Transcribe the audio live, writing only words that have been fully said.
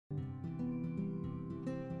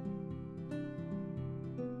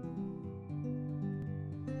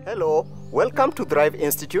Hello, welcome to Thrive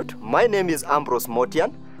Institute. My name is Ambrose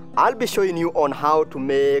Motian. I'll be showing you on how to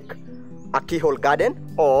make a keyhole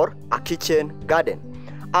garden or a kitchen garden.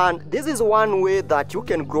 And this is one way that you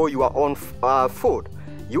can grow your own food.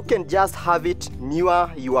 You can just have it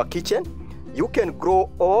near your kitchen. You can grow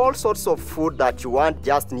all sorts of food that you want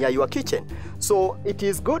just near your kitchen. So it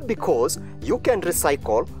is good because you can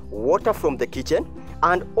recycle water from the kitchen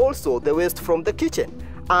and also the waste from the kitchen.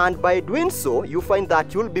 And by doing so, you find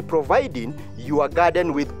that you'll be providing your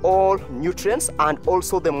garden with all nutrients and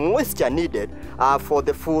also the moisture needed for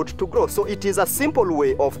the food to grow. So it is a simple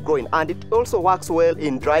way of growing, and it also works well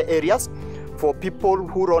in dry areas. For people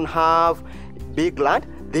who don't have big land,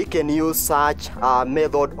 they can use such a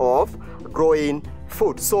method of growing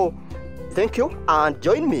food. So thank you, and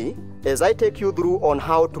join me as I take you through on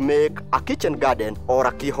how to make a kitchen garden or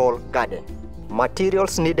a keyhole garden.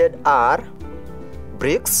 Materials needed are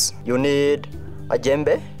bricks. You need a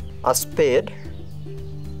djembe, a spade,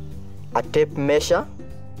 a tape measure,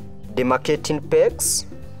 demarcating pegs,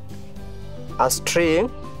 a string,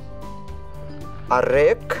 a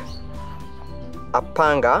rake, a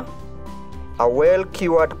panga, a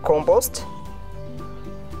well-cured compost,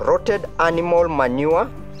 rotted animal manure,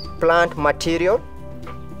 plant material,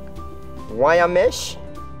 wire mesh,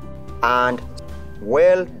 and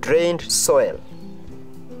well-drained soil.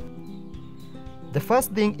 The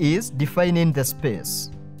first thing is defining the space.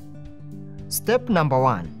 Step number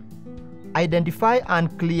 1, identify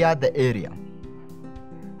and clear the area.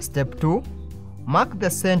 Step 2, mark the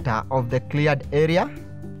center of the cleared area.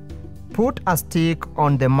 Put a stick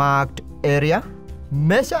on the marked area.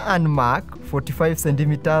 Measure and mark 45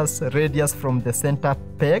 centimeters radius from the center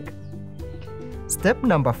peg. Step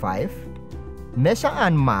number 5, measure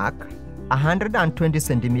and mark 120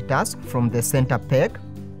 centimeters from the center peg.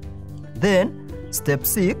 Then Step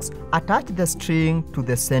 6, attach the string to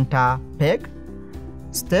the center peg.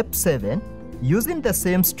 Step 7, using the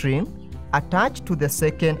same string, attach to the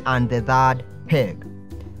second and the third peg.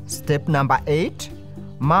 Step number 8,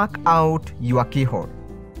 mark out your keyhole.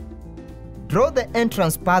 Draw the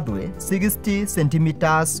entrance pathway 60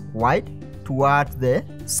 centimeters wide towards the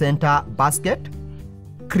center basket,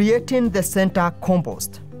 creating the center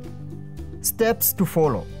compost. Steps to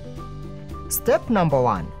follow. Step number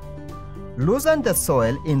 1, loosen the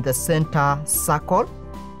soil in the center circle.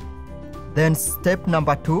 Then step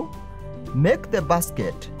number 2, make the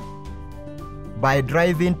basket by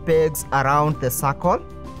driving pegs around the circle.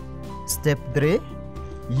 Step 3,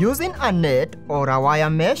 using a net or a wire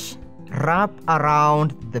mesh, wrap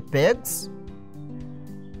around the pegs.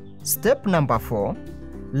 Step number 4,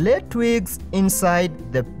 lay twigs inside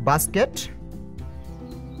the basket.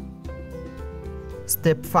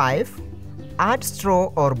 Step 5, add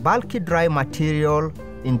straw or bulky dry material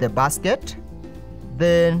in the basket.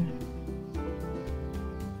 Then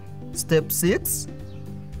step 6,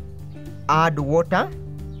 add water.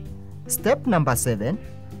 Step number 7,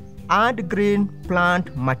 add green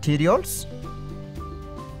plant materials.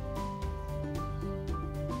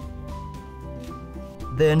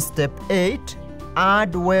 Then step 8,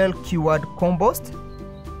 add well-cured compost.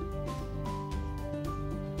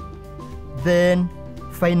 Then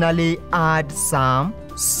finally add some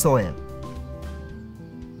soil.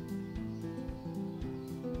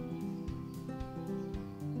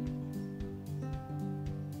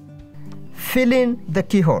 Fill in the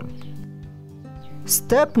keyhole.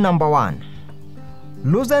 Step number 1,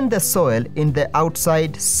 loosen the soil in the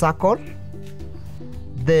outside circle.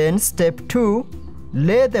 Then step 2,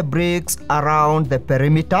 lay the bricks around the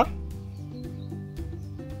perimeter.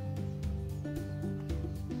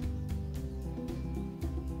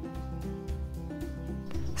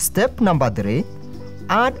 Step number 3,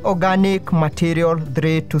 add organic material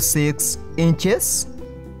 3 to 6 inches.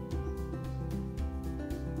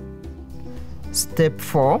 Step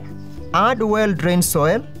 4, add well-drained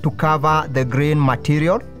soil to cover the green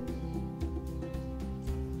material.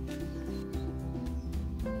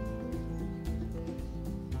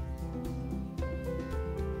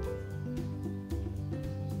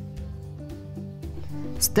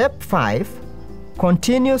 Step 5,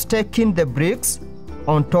 continue stacking the bricks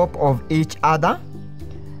on top of each other.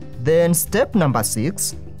 Then step number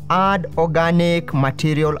 6, add organic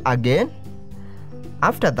material again.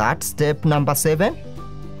 After that, step number 7,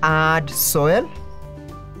 add soil.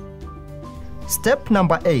 Step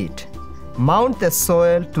number 8, mount the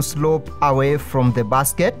soil to slope away from the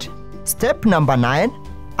basket. Step number 9,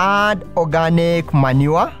 add organic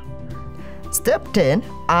manure. Step 10,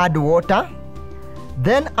 add water.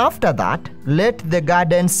 Then after that, let the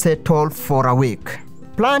garden settle for a week.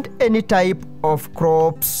 Plant any type of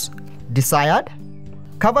crops desired.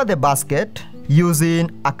 Cover the basket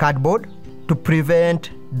using a cardboard to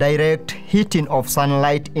prevent direct heating of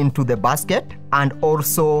sunlight into the basket and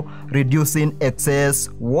also reducing excess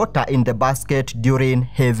water in the basket during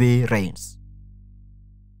heavy rains.